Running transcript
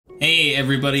Hey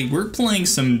everybody, we're playing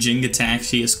some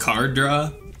Jingataxius card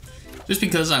draw, just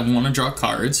because I want to draw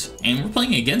cards, and we're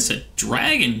playing against a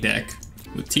dragon deck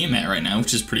with Tiamat right now,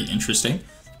 which is pretty interesting.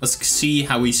 Let's see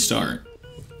how we start.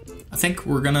 I think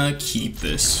we're gonna keep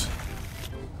this.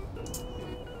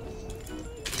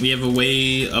 We have a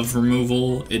way of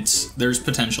removal. There's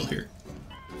potential here.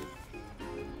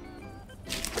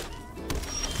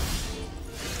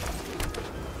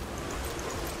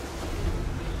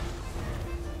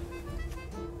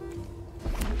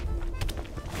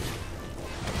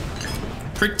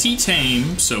 Pretty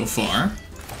tame so far.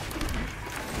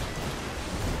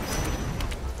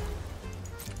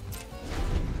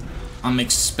 I'm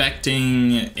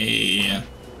expecting a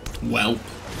whelp.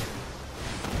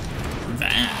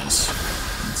 Vase.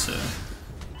 That's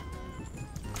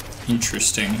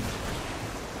interesting.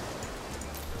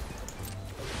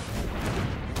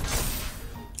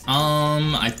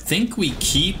 I think we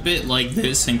keep it like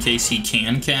this in case he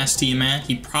can cast Tiamat.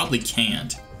 He probably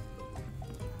can't.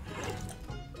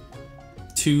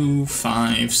 2,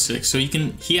 5, 6. So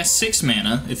he has 6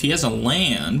 mana. If he has a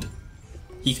land,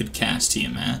 he could cast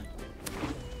Tiamat.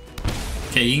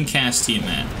 Okay, he can cast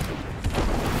Tiamat.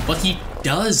 But he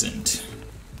doesn't.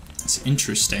 That's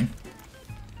interesting.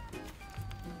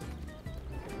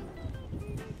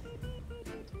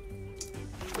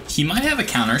 He might have a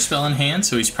counter spell in hand,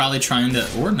 so he's probably trying to,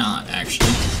 or not actually.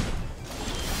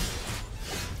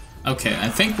 Okay, I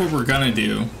think what we're gonna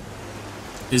do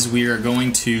is we are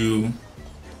going to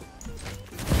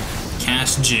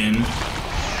cast Jin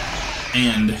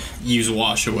and use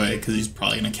Wash Away because he's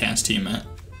probably gonna cast Tiamat.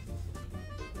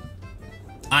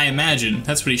 I imagine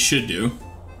that's what he should do.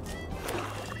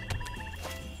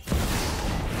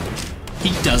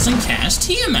 He doesn't cast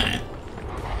Tiamat.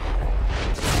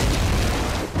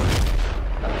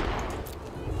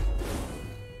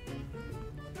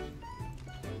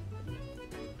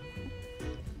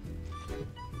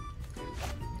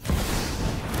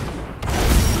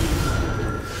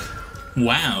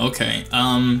 Wow, okay.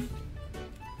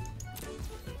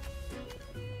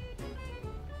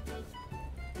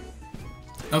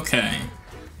 Okay.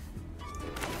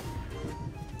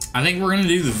 I think we're gonna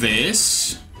do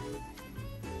this.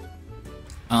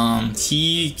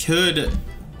 He could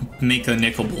make a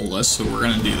Nicol Bolas, so we're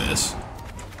gonna do this.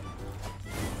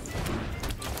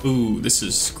 Ooh, this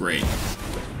is great.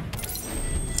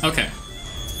 Okay.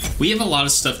 We have a lot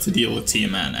of stuff to deal with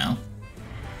Tiamat now.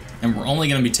 And we're only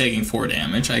gonna be taking 4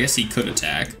 damage. I guess he could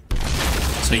attack.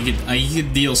 So he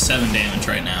could deal 7 damage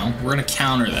right now. We're gonna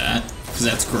counter that, because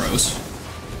that's gross.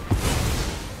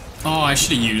 Oh, I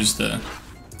should have used the...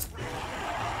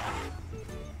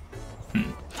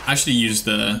 I should have used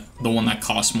the one that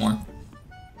costs more.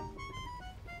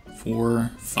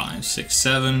 4, 5, 6,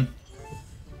 7.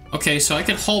 Okay, so I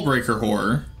could Hullbreaker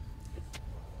Horror.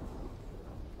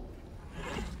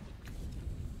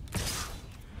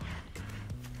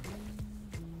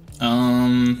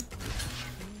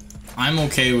 I'm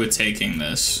okay with taking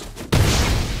this.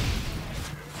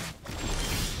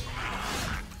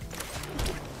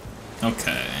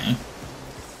 Okay.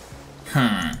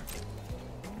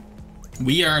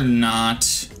 We are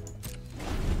not...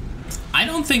 I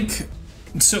don't think...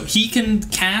 So he can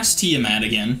cast Tiamat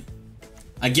again.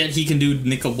 I get he can do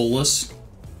Nicol Bolas.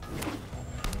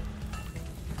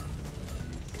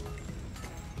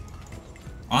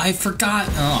 I forgot.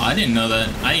 Oh, I didn't know that.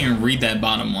 I didn't even read that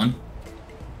bottom one.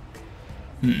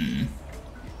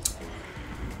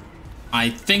 I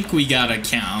think we gotta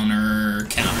counter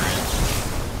it.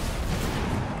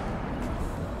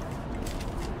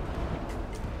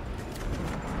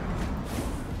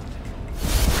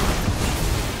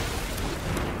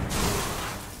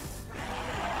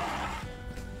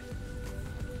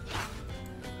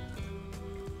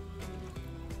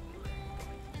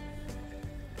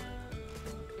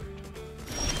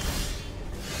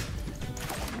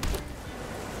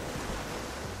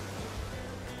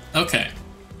 Okay,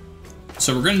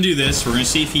 so we're gonna do this. We're gonna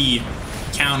see if he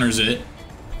counters it.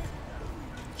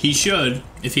 He should,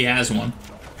 if he has one.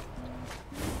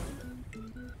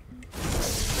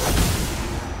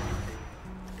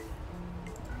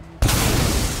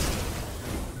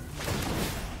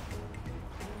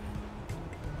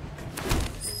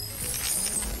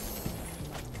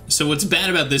 So what's bad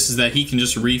about this is that he can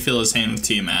just refill his hand with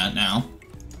Tiamat now.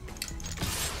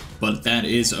 But that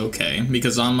is okay,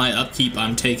 because on my upkeep,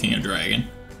 I'm taking a dragon.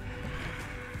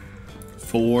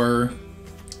 4.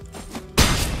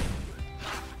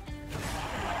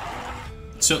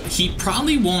 So he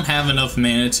probably won't have enough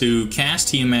mana to cast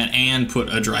Tiamat and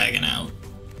put a dragon out.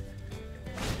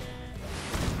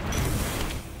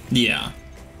 Yeah.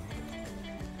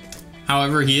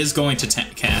 However, he is going to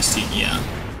cast it, yeah.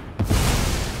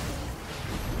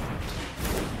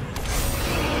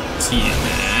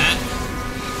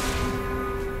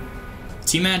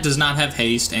 Tiamat does not have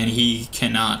haste, and he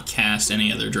cannot cast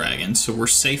any other dragon, so we're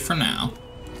safe for now.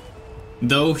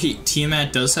 Though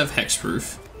Tiamat does have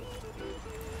hexproof,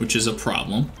 which is a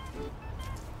problem.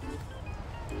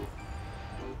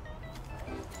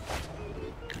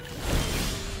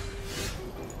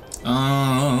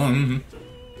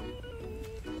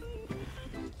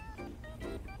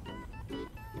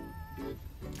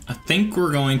 I think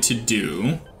we're going to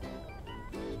do...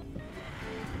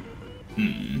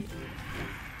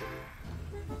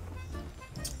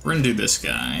 We're gonna do this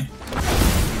guy.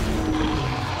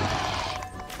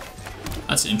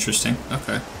 That's interesting.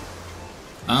 Okay.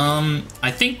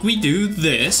 I think we do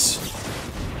this.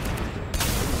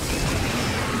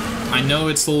 I know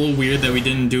it's a little weird that we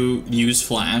didn't use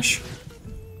flash,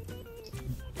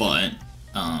 but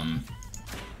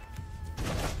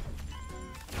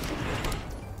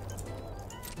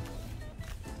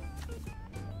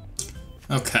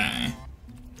okay.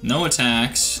 No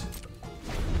attacks.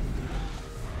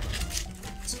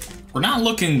 We're not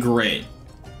looking great.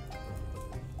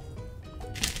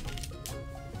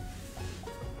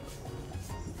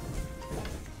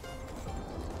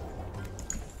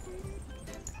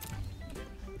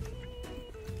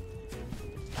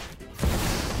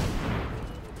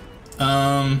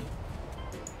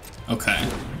 Okay.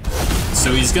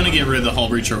 So he's gonna get rid of the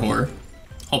Hullbreaker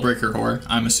Whore,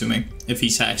 I'm assuming, if he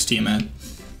sacks Tiamat.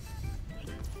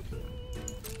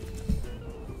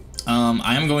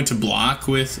 I am going to block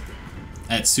with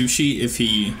Atsushi if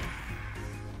he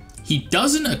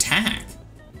doesn't attack.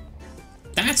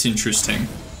 That's interesting.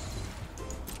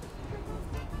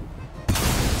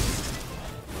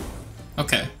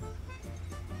 Okay.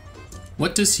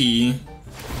 What does he...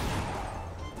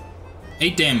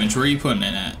 8 damage, where are you putting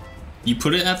it at? You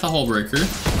put it at the Hullbreaker.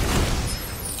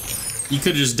 You could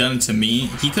have just done it to me.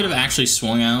 He could have actually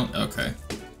swung out. Okay.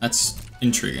 That's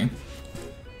intriguing.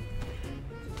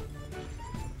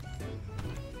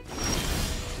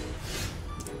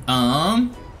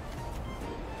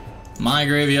 My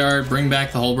graveyard, bring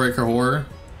back the Hullbreaker Whore.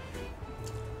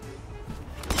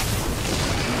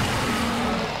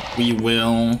 We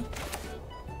will.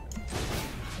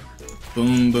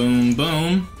 Boom, boom,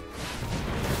 boom.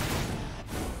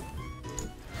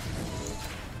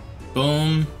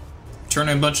 Boom. Turn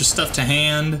a bunch of stuff to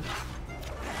hand.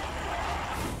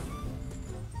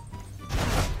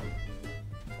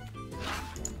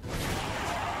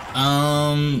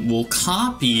 We'll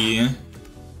copy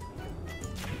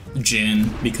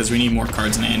Jin because we need more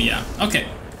cards in hand. Yeah. Okay.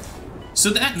 So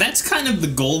that's kind of the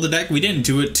goal of the deck. We didn't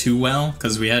do it too well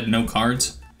because we had no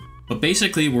cards, but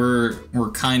basically we're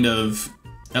kind of,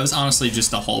 that was honestly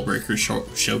just a Hullbreaker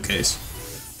showcase.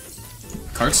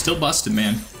 Card's still busted,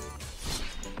 man.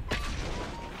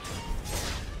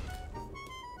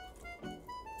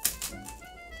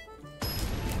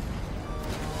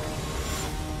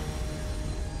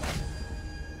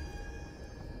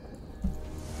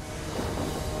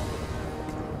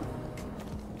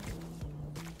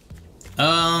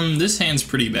 This hand's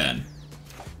pretty bad.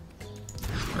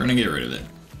 We're gonna get rid of it.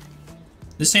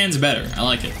 This hand's better. I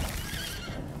like it.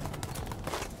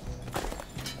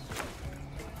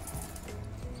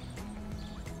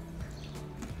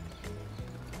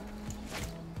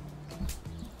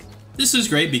 This is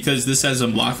great because this has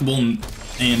unblockable,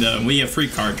 and we have free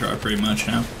card draw pretty much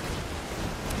now.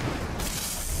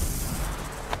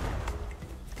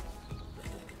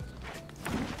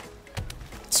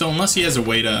 So unless he has a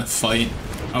way to fight,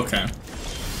 okay.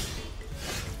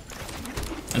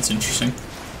 That's interesting.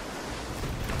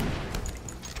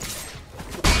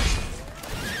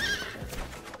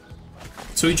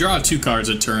 So we draw 2 cards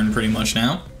a turn pretty much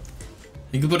now.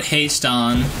 You can put haste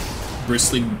on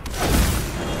Bristly,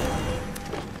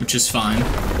 which is fine.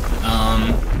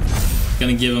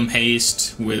 Gonna give him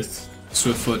haste with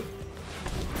Swiftfoot.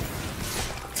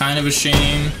 Kind of a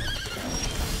shame,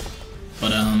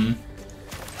 but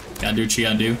gotta do what you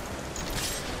gotta do.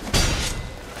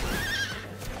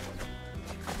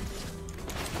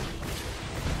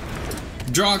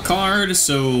 Draw a card,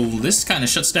 so this kind of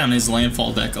shuts down his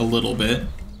landfall deck a little bit,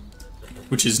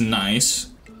 which is nice.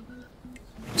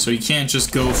 So he can't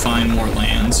just go find more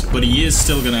lands, but he is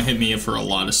still gonna hit me for a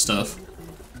lot of stuff,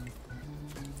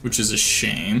 which is a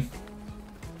shame.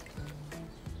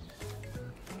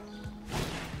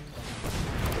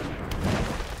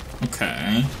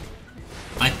 Okay.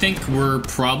 I think we're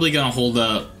probably gonna hold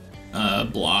up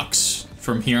blocks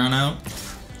from here on out.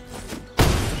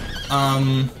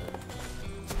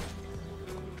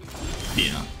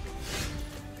 Yeah.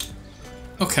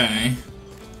 Okay.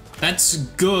 That's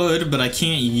good, but I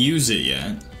can't use it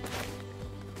yet.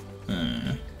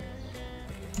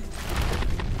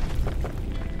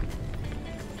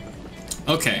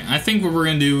 Okay, I think what we're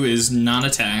gonna do is not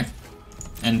attack,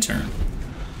 end turn.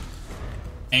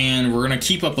 And we're gonna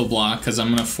keep up a block, because I'm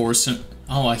gonna force him.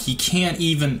 Oh, he can't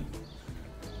even...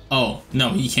 Oh,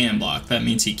 no, he can block. That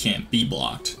means he can't be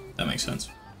blocked. That makes sense.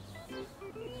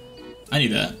 I knew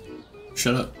that.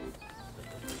 Shut up.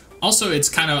 Also, it's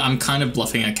kind of... I'm kind of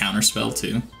bluffing a counterspell,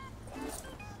 too.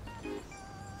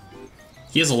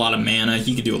 He has a lot of mana.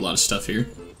 He could do a lot of stuff here.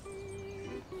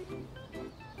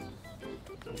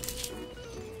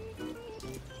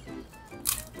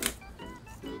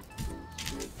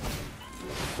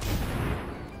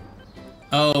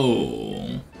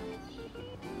 Oh.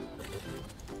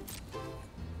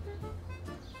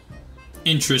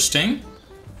 Interesting.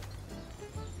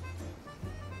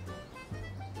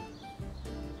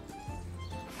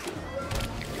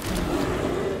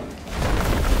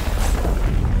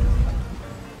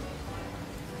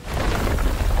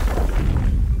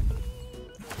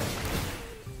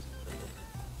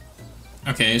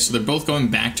 Okay, so they're both going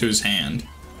back to his hand.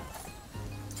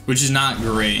 Which is not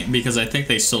great, because I think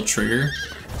they still trigger.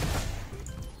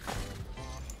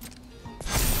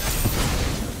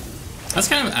 That's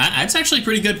kind of... That's actually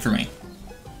pretty good for me.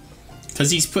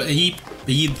 Because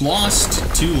he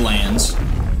lost 2 lands.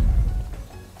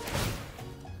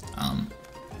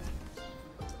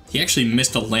 He actually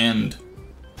missed a land...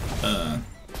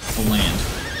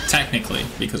 technically,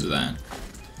 because of that.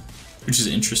 Which is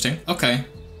interesting. Okay.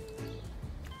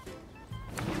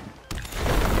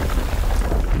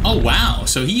 Oh, wow.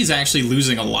 So he's actually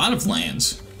losing a lot of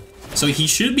lands. So he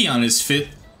should be on his 5th,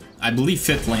 I believe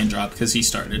 5th land drop, because he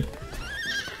started.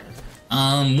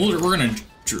 We're gonna,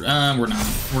 we're not.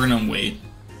 We're gonna wait.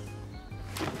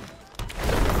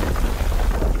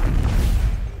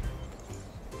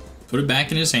 Put it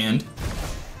back in his hand.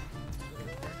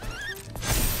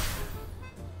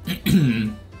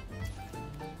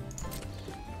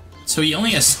 So he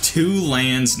only has 2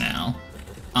 lands now.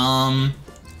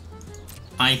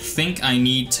 I think I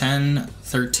need 10,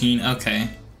 13, okay.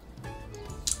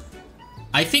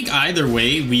 I think either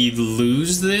way we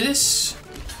lose this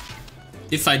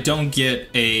if I don't get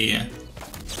a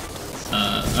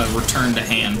return to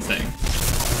hand thing.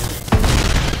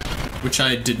 Which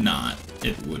I did not,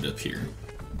 it would appear.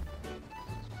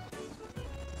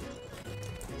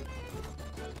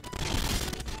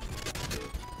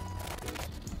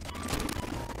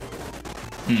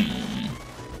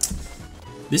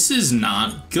 This is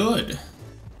not good.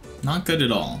 Not good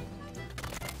at all.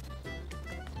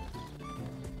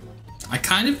 I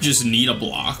kind of just need a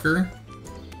blocker.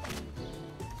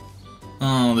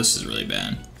 Oh, this is really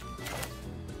bad.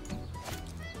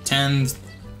 10,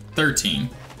 13.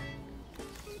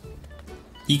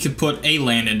 He could put a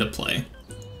land into play.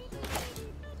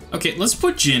 Okay, let's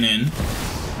put Jin in.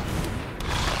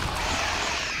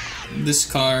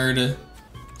 Discard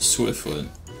Swiftfoot.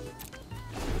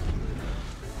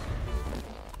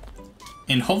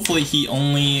 And hopefully he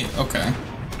only... Okay.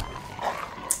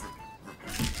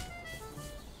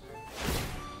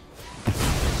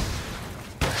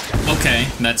 Okay,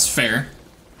 that's fair.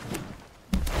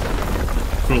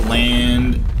 Put a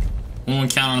land...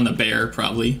 Won't count on the bear,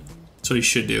 probably. That's what he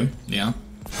should do, yeah.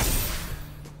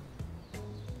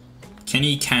 Can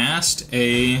he cast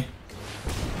a...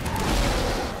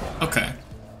 Okay.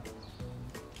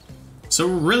 So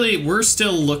really, we're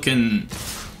still looking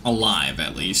alive,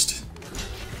 at least.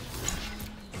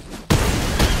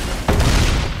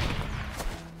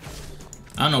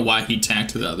 I don't know why he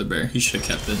tacked to the other bear. He should have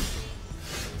kept it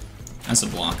as a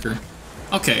blocker.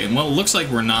 Okay, well, it looks like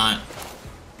we're not...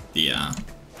 Yeah,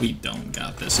 we don't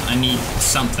got this. I need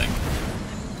something.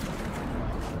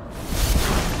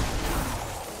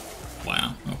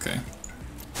 Wow, okay.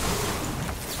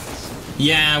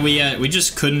 Yeah, we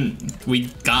just couldn't... We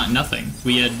got nothing.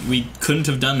 We couldn't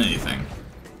have done anything.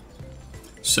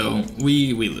 So,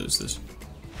 we lose this.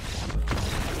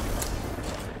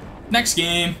 Next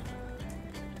game.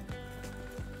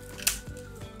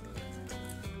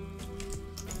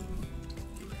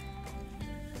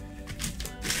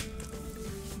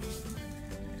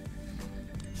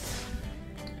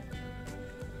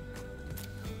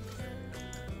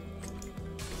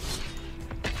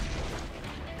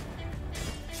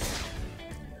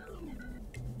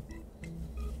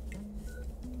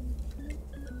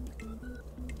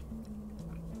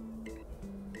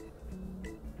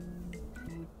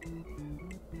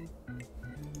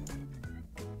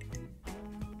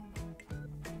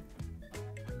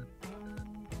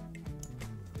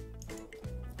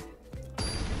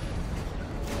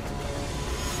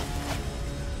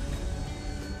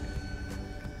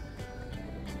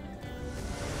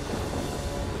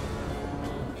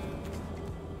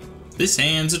 This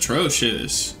hand's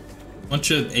atrocious.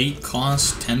 Bunch of 8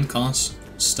 cost, 10 cost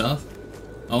stuff.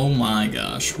 Oh my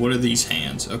gosh, what are these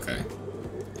hands? Okay.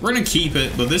 We're gonna keep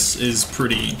it, but this is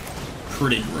pretty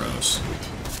gross.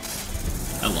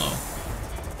 Hello.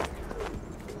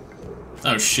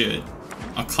 Oh shit.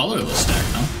 A colorless deck,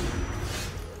 huh?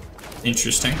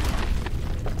 Interesting.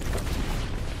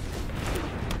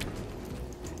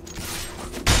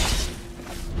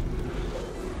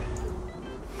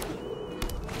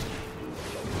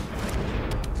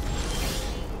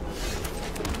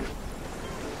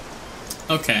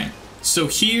 Okay, so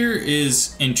here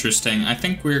is interesting. I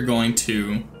think we're going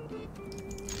to...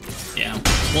 Yeah,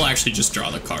 we'll actually just draw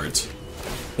the cards.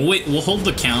 Wait, we'll hold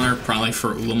the counter probably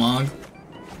for Ulamog.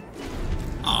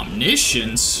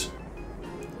 Omniscience?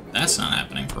 That's not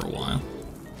happening for a while.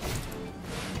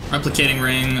 Replicating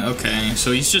Ring, okay,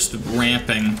 so he's just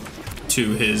ramping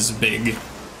to his big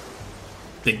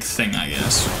thing, I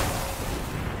guess.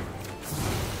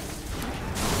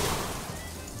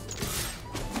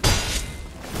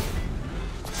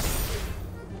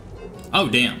 Oh,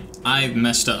 damn. I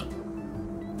messed up.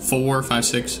 4, 5,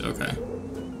 6, okay.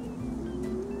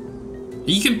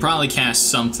 You can probably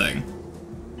cast something.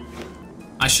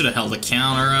 I should have held a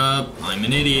counter up. I'm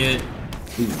an idiot.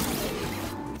 Ooh.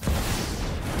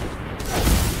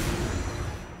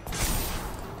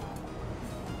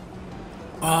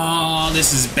 Oh,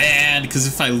 this is bad, because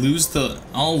if I lose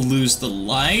I'll lose the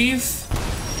life?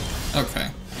 Okay.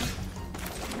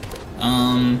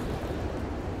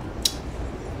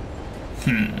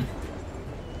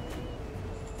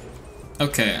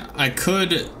 Okay, I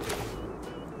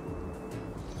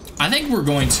think we're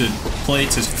going to play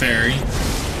Teferi.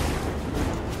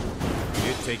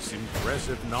 It takes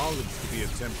impressive knowledge to be a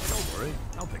temp. Don't worry,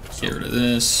 I'll pick us up. Get rid of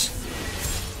this.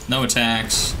 No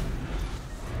attacks.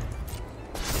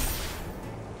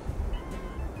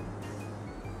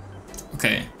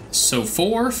 Okay, so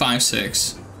 4, 5,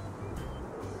 6.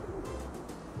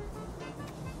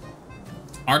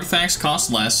 Artifacts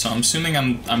cost less, so I'm assuming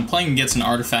I'm playing against an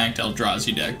Artifact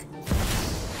Eldrazi deck.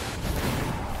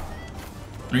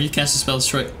 When you cast a spell,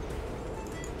 destroy.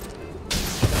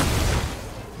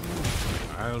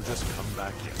 I'll just come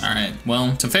back here. Alright,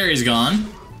 well, Teferi's gone.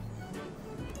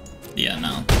 Yeah,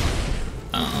 no.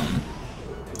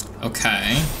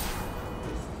 Okay.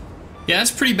 Yeah,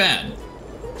 that's pretty bad.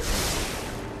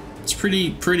 It's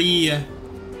pretty,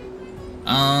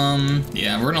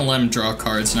 yeah, we're gonna let him draw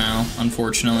cards now,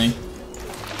 unfortunately.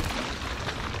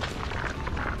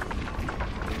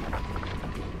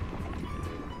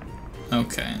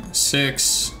 Okay,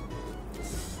 6.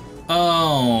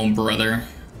 Oh, brother.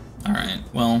 Alright,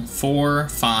 well, 4,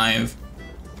 5,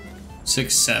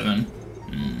 6, 7.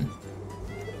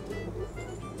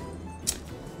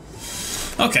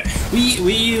 Okay,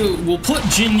 we will put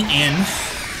Jin in.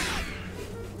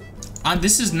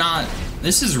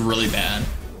 This is really bad.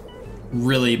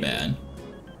 Really bad.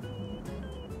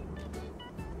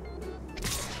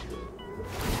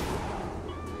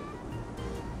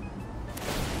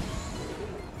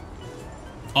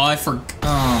 Oh, I forgot.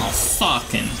 Oh,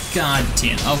 fucking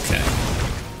goddamn. Okay.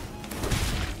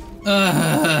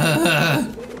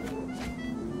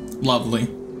 Lovely.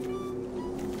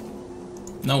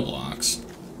 No blocks.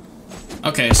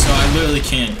 Okay, so I literally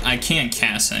can't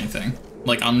cast anything.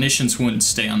 Like, Omniscience wouldn't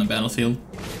stay on the battlefield.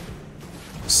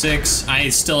 6. I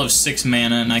still have 6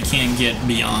 mana, and I can't get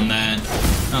beyond that.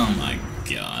 Oh my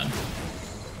god.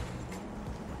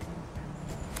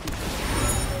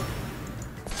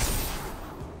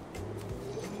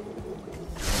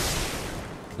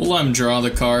 We'll let him draw the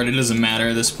card. It doesn't matter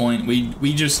at this point.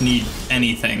 We just need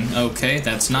anything. Okay,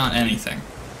 that's not anything.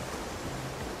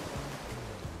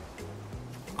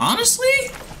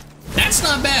 Honestly, that's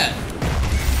not bad.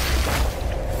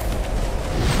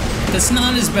 That's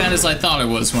not as bad as I thought it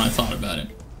was when I thought about it.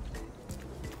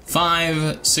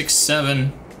 5, 6,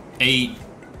 7, 8,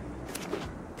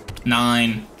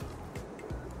 9.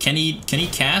 Can he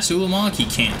cast Ulamog? He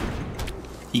can't.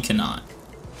 He cannot.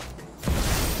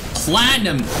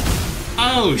 Platinum!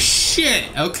 Oh shit!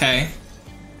 Okay.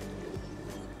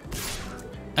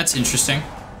 That's interesting.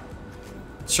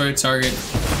 Destroy target.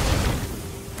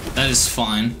 That is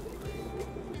fine.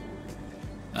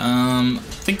 I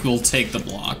think we'll take the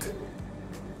block.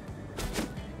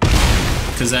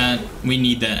 Because we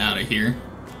need that out of here.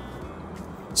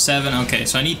 7, okay,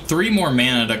 so I need 3 more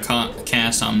mana to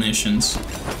cast Omniscience.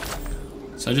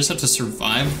 So I just have to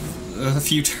survive a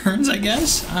few turns, I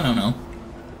guess? I don't know.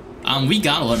 We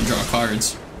gotta let him draw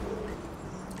cards.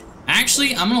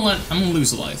 Actually, I'm gonna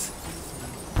lose a life.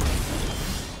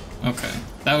 Okay,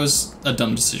 that was a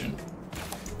dumb decision.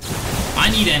 I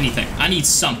need anything. I need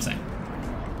something.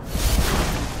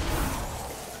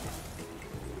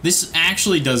 This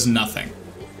actually does nothing.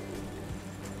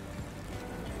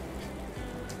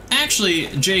 Actually,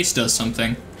 Jace does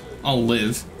something. I'll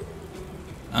live.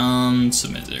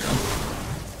 Submit 0.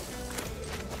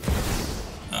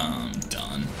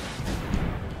 Done.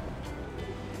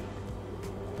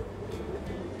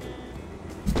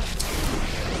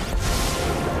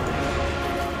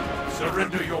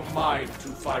 Surrender your mind to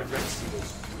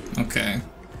Phyrexia's will. Okay.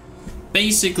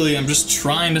 Basically, I'm just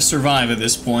trying to survive at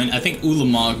this point. I think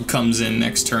Ulamog comes in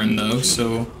next turn, though,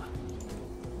 so...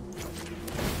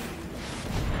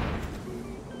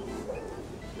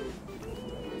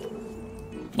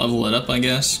 level it up, I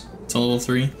guess, to level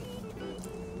 3.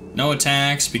 No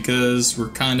attacks, because we're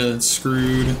kinda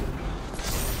screwed.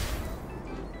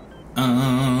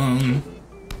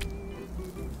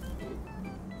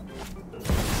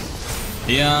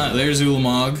 Yeah, there's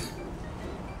Ulamog.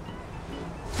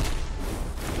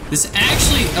 This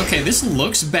actually, okay, this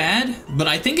looks bad, but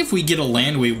I think if we get a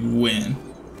land, we win.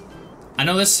 I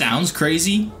know this sounds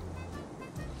crazy,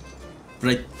 but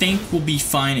I think we'll be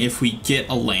fine if we get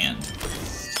a land.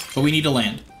 But we need a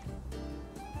land.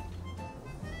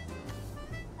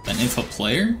 Then if a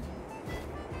player?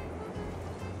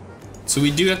 So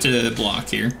we do have to block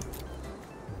here.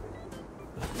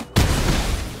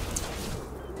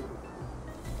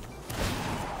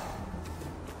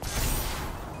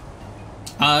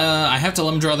 I have to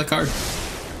let him draw the card.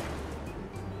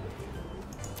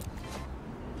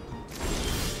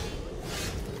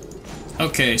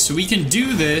 Okay, so we can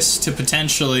do this to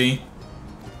potentially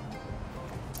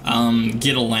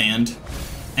get a land,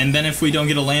 and then if we don't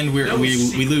get a land,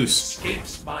 we lose.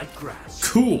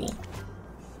 Cool.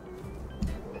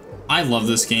 I love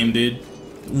this game, dude.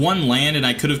 One land, and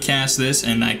I could have cast this,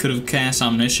 and I could have cast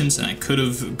Omniscience, and I could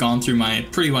have gone through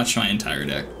pretty much my entire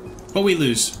deck, but we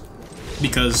lose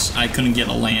because I couldn't get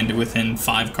a land within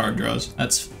 5 card draws.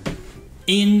 That's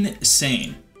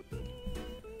insane.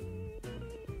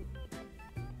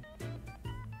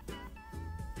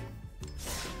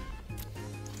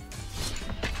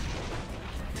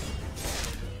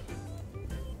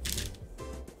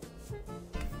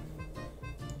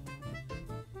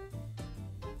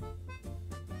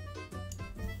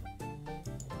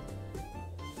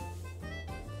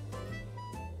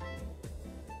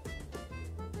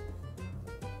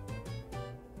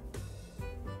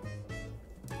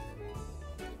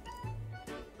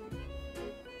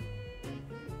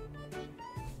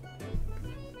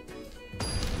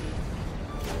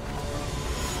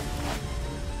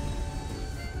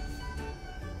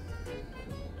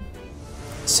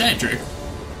 Cedric.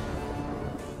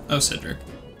 Oh, Cedric.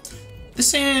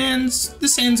 This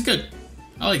hand's good.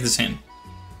 I like this hand.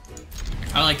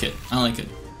 I like it. I like it.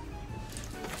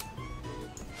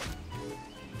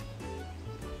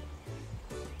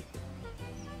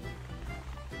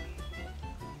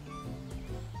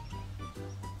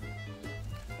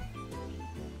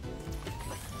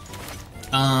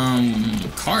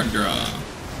 Card draw.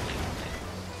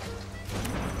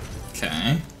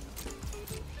 Okay.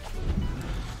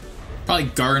 Probably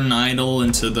Garden Idol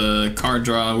into the card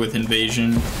draw with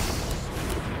Invasion.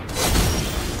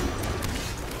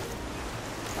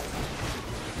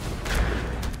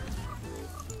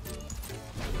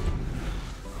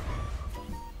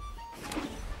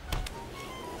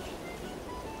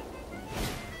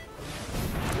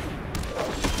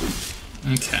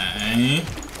 Okay.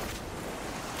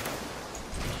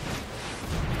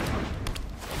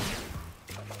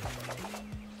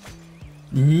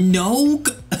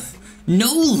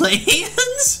 No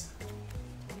lands?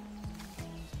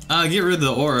 Get rid of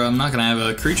the aura. I'm not gonna have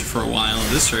a creature for a while at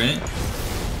this rate.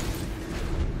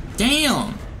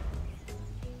 Damn!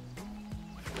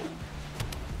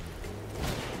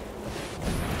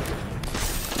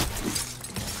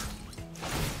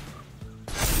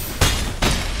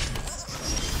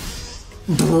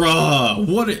 Bruh,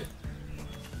 what it...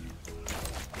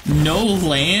 No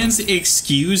lands?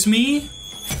 Excuse me?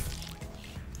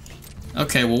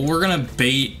 Okay, well, we're gonna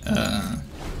bait, I'm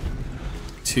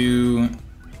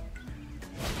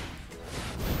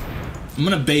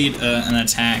gonna bait an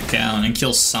attack out and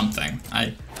kill something.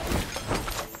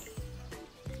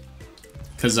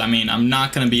 Because, I mean, I'm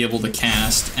not gonna be able to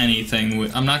cast anything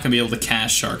with... I'm not gonna be able to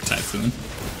cast Shark Typhoon.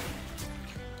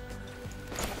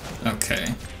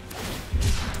 Okay.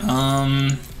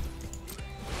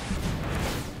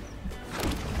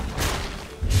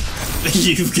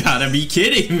 You've gotta be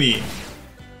kidding me!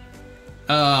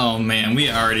 Oh man, we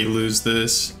already lose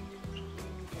this.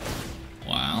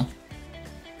 Wow.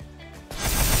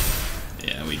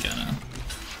 Yeah, we gonna.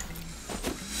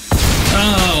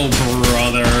 Oh,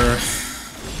 brother.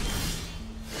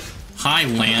 High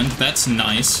land, that's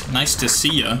nice. Nice to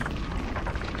see ya.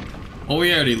 Well,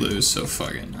 we already lose, so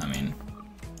fucking, I mean...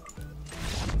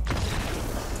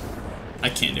 I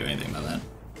can't do anything about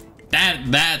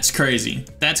that. That's crazy.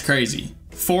 That's crazy.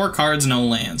 4 cards, no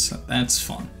lands. That's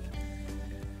fun.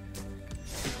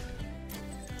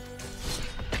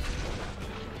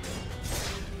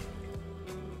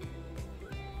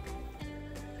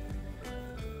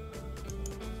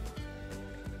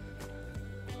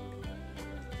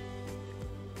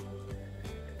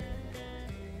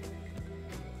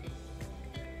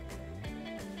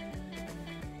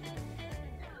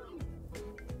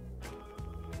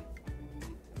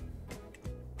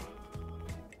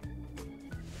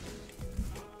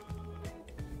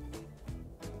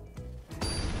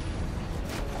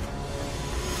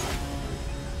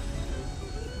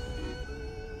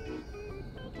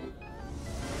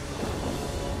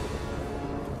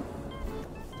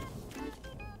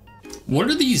 What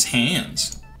are these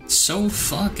hands? So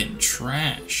fucking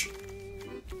trash.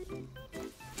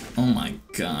 Oh my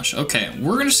gosh. Okay,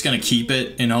 we're just gonna keep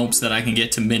it in hopes that I can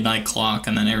get to midnight clock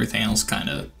and then everything else kind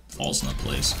of falls into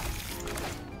place.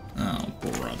 Oh,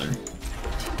 brother.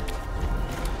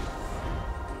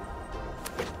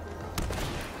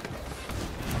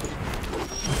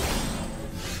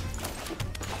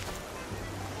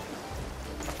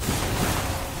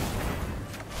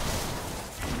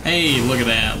 Hey, look at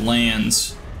that,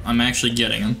 lands. I'm actually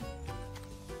getting them.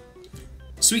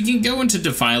 So we can go into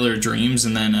Defiler Dreams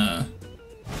and then,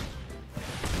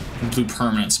 blue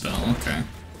permanent spell, okay.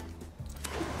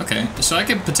 Okay, so I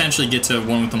could potentially get to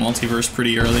one with the multiverse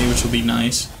pretty early, which will be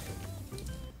nice.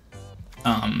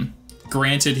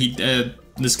 Granted,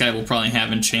 this guy will probably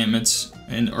have enchantments,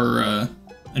 or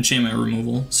enchantment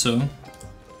removal, so.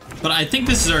 But I think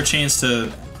this is our chance to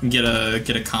get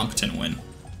a competent win.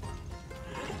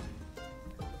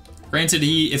 Granted,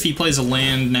 if he plays a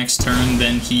land next turn,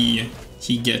 then he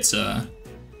gets Atlas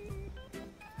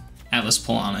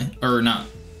Polana, or not,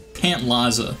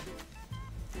 Pantlaza,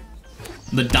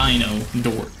 the Dino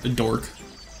dork.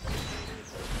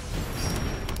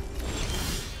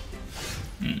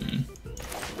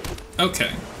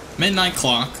 Okay, midnight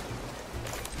clock,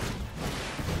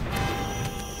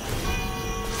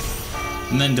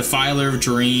 and then Defiler of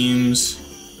Dreams.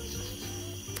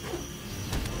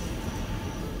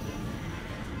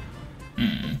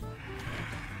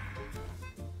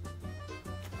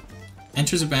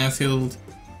 Enters a battlefield,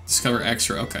 discover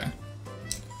extra, okay.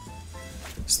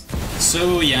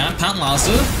 So yeah,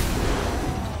 Pantlaza.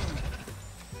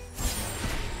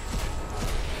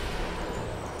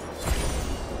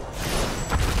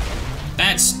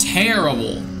 That's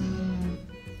terrible.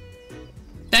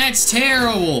 That's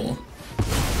terrible.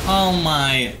 Oh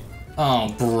my, oh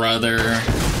brother.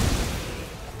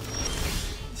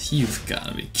 You've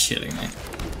gotta be kidding me.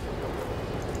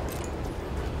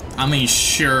 I mean,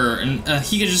 sure, and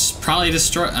he could just probably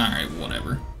destroy. Alright,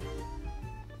 whatever.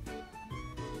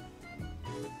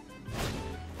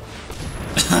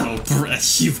 Oh,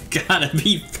 Brett, you've gotta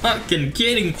be fucking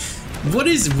kidding. What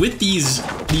is with these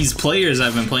players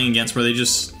I've been playing against where they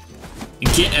just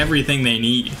get everything they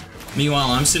need? Meanwhile,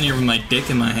 I'm sitting here with my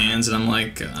dick in my hands and I'm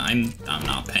like, I'm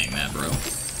not paying that, bro.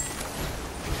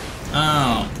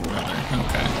 Oh, brother,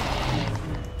 okay.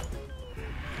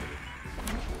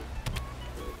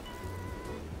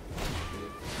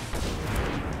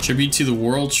 Tribute to the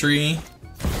World Tree.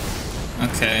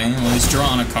 Okay, well he's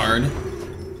drawing a card.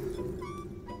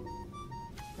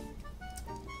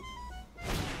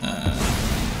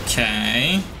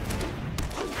 Okay.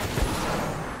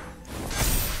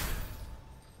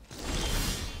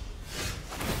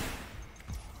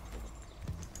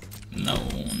 No.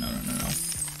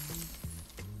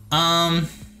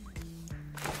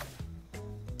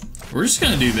 We're just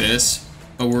gonna do this,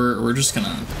 but we're just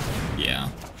gonna, yeah.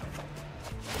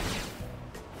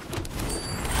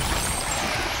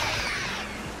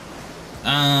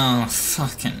 Oh,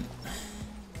 fucking.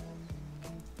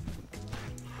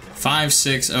 5,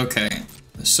 6, okay.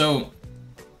 So.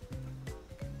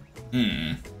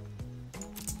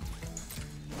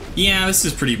 Yeah, this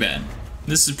is pretty bad.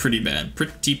 This is pretty bad.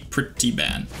 Pretty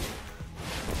bad.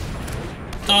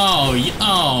 Oh,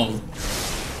 oh.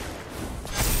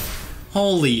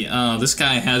 Holy, this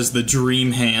guy has the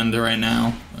dream hand right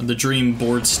now. The dream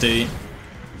board state.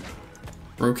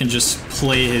 Bro can just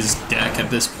play his deck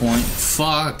at this point.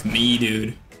 Fuck me,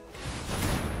 dude.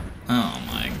 Oh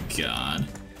my god.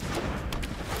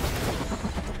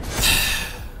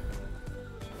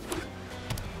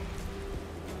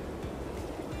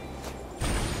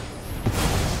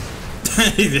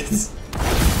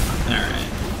 Alright.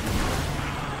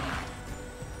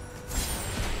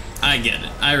 I get it.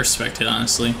 I respect it,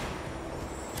 honestly.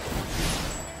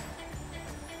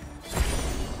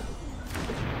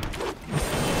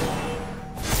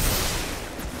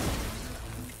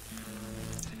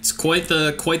 It's quite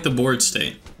the board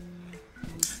state.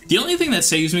 The only thing that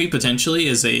saves me potentially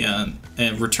is a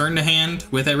return to hand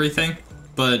with everything,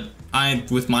 but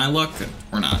with my luck,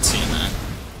 we're not seeing that.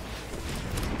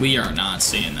 We are not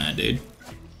seeing that, dude.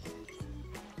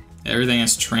 Everything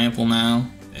has trample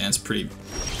now. Yeah, it's pretty.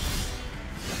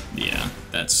 Yeah,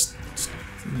 that's.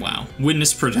 Wow.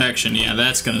 Witness protection. Yeah,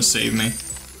 that's gonna save me.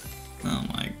 Oh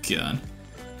my god.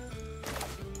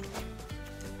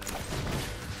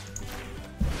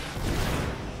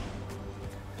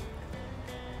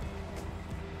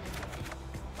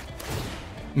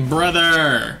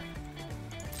 Brother!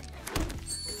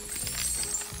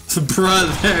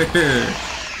 Brother!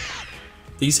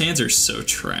 These hands are so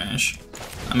trash.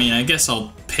 I mean, I guess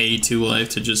I'll pay 2 life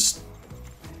to just...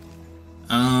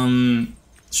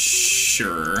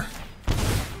 Sure.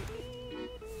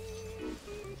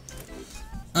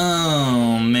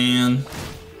 Oh, man.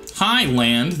 High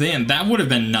land, then that would have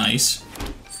been nice.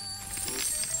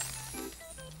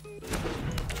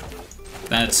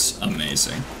 That's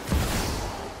amazing.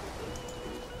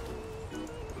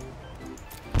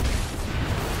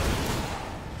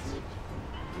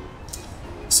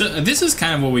 So this is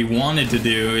kind of what we wanted to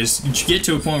do, is get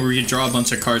to a point where we could draw a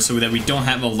bunch of cards so that we don't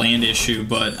have a land issue,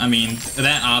 but I mean,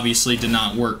 that obviously did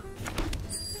not work.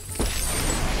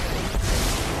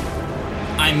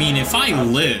 I mean, if I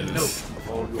live...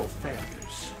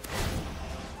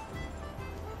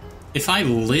 If I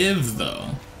live, though...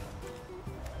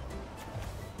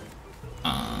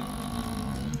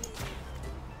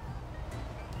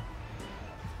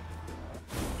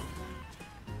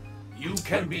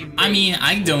 I mean,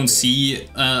 I don't see,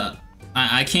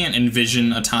 I can't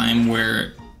envision a time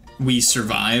where we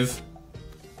survive.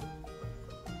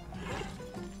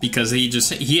 Because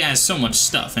he has so much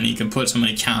stuff and he can put so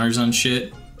many counters on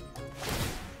shit.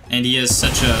 And he has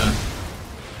such a...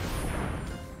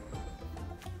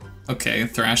 Okay,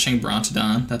 Thrashing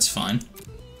Brontodon, that's fine.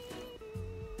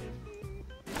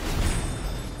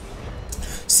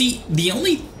 See, the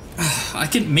only... I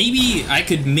could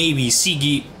maybe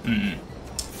see...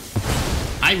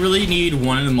 I really need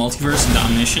one of the multiverse and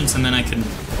dominations, and then I can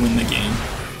win the game.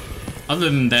 Other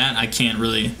than that, I can't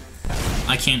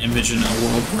envision a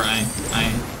world where I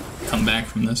come back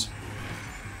from this.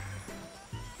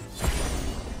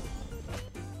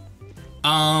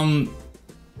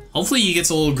 Hopefully he gets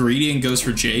a little greedy and goes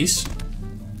for Jace,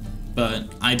 but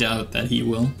I doubt that he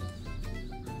will.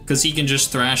 Because he can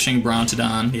just Thrashing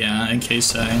Brontodon, yeah, in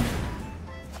case I...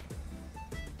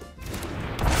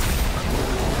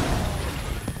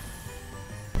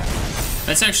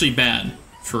 That's actually bad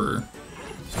for...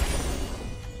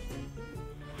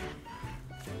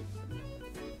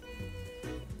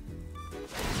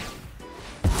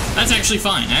 That's actually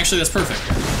fine. Actually, that's perfect.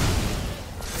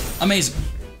 Amazing.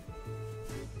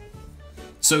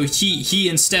 So he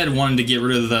instead wanted to get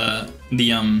rid of the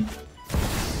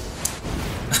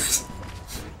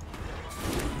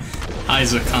Hi,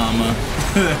 Zakama.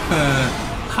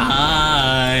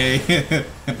 Hi.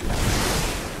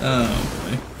 Oh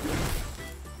boy.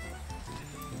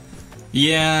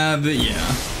 Yeah, but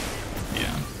yeah.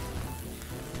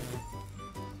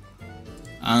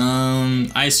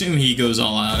 I assume he goes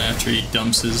all out after he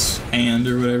dumps his hand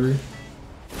or whatever.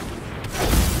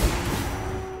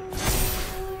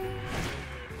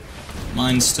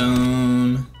 Mind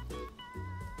Stone.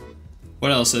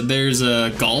 What else? There's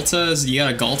a Galta. You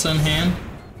got a Galta in hand?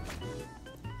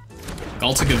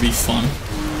 Galta could be fun.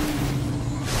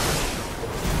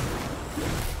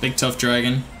 Big Tough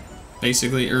Dragon,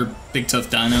 basically, or Big Tough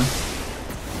Dino.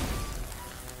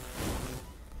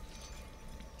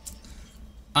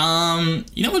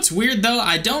 You know what's weird though?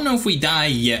 I don't know if we die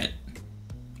yet.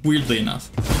 Weirdly enough.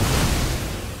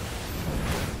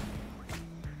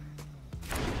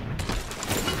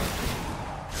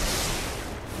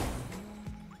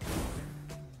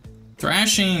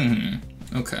 Thrashing.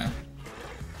 Okay.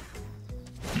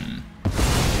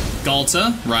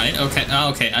 Galta, right? Okay. Oh,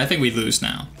 okay. I think we lose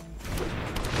now.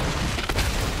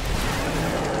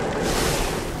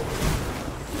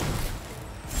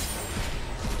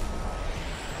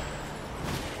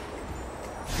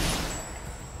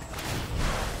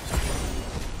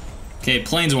 Okay,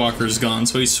 Planeswalker's gone,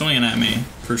 so he's swinging at me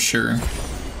for sure.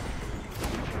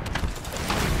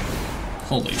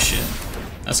 Holy shit.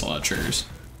 That's a lot of triggers.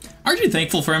 Aren't you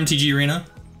thankful for MTG Arena?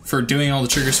 For doing all the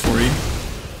triggers for you?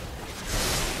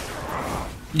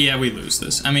 Yeah, we lose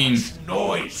this. I mean...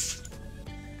 Noise!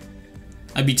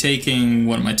 I'd be taking,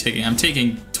 what am I taking? I'm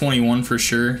taking 21 for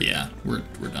sure. Yeah, we're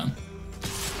done.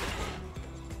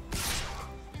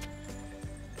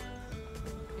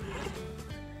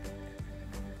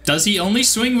 Does he only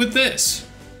swing with this?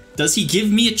 Does he give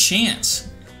me a chance?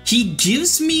 He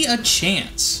gives me a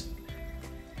chance.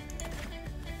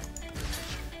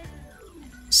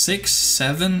 6,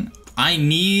 7. I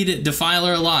need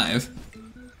Defiler alive.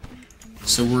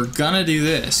 So we're gonna do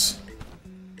this.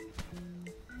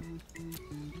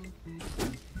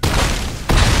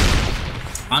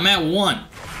 I'm at 1.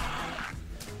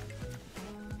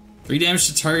 3 damage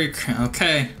to target.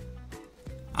 Okay.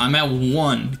 I'm at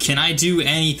 1. Can I do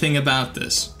anything about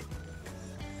this?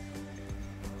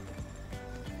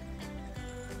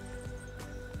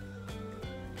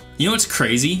 You know what's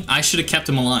crazy? I should have kept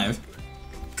him alive.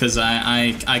 Because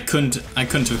I couldn't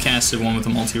have casted one with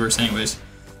the multiverse anyways.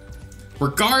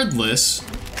 Regardless,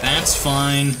 that's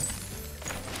fine.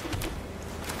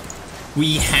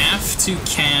 We have to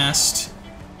cast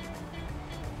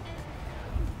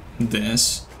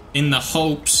this in the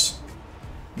hopes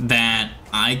that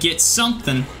I get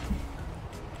something.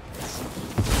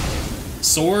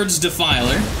 Swords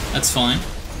Defiler, that's fine.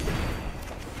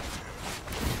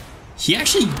 He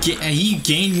actually he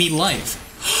gained me life.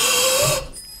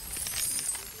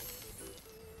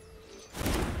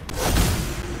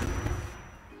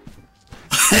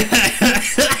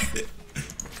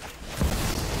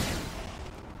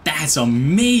 That's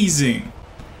amazing.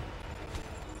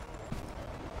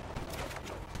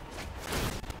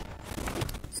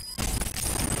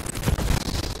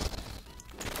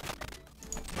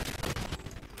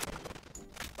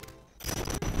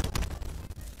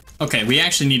 Okay, we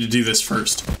actually need to do this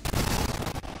first.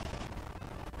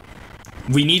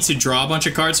 We need to draw a bunch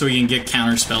of cards so we can get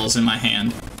counter spells in my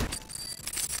hand.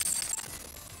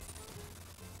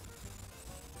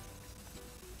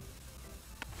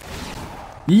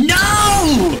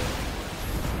 No!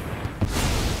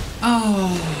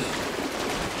 Oh.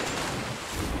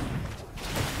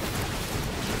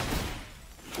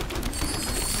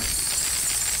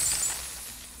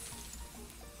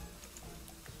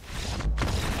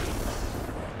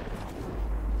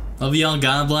 Love y'all,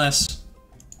 God bless.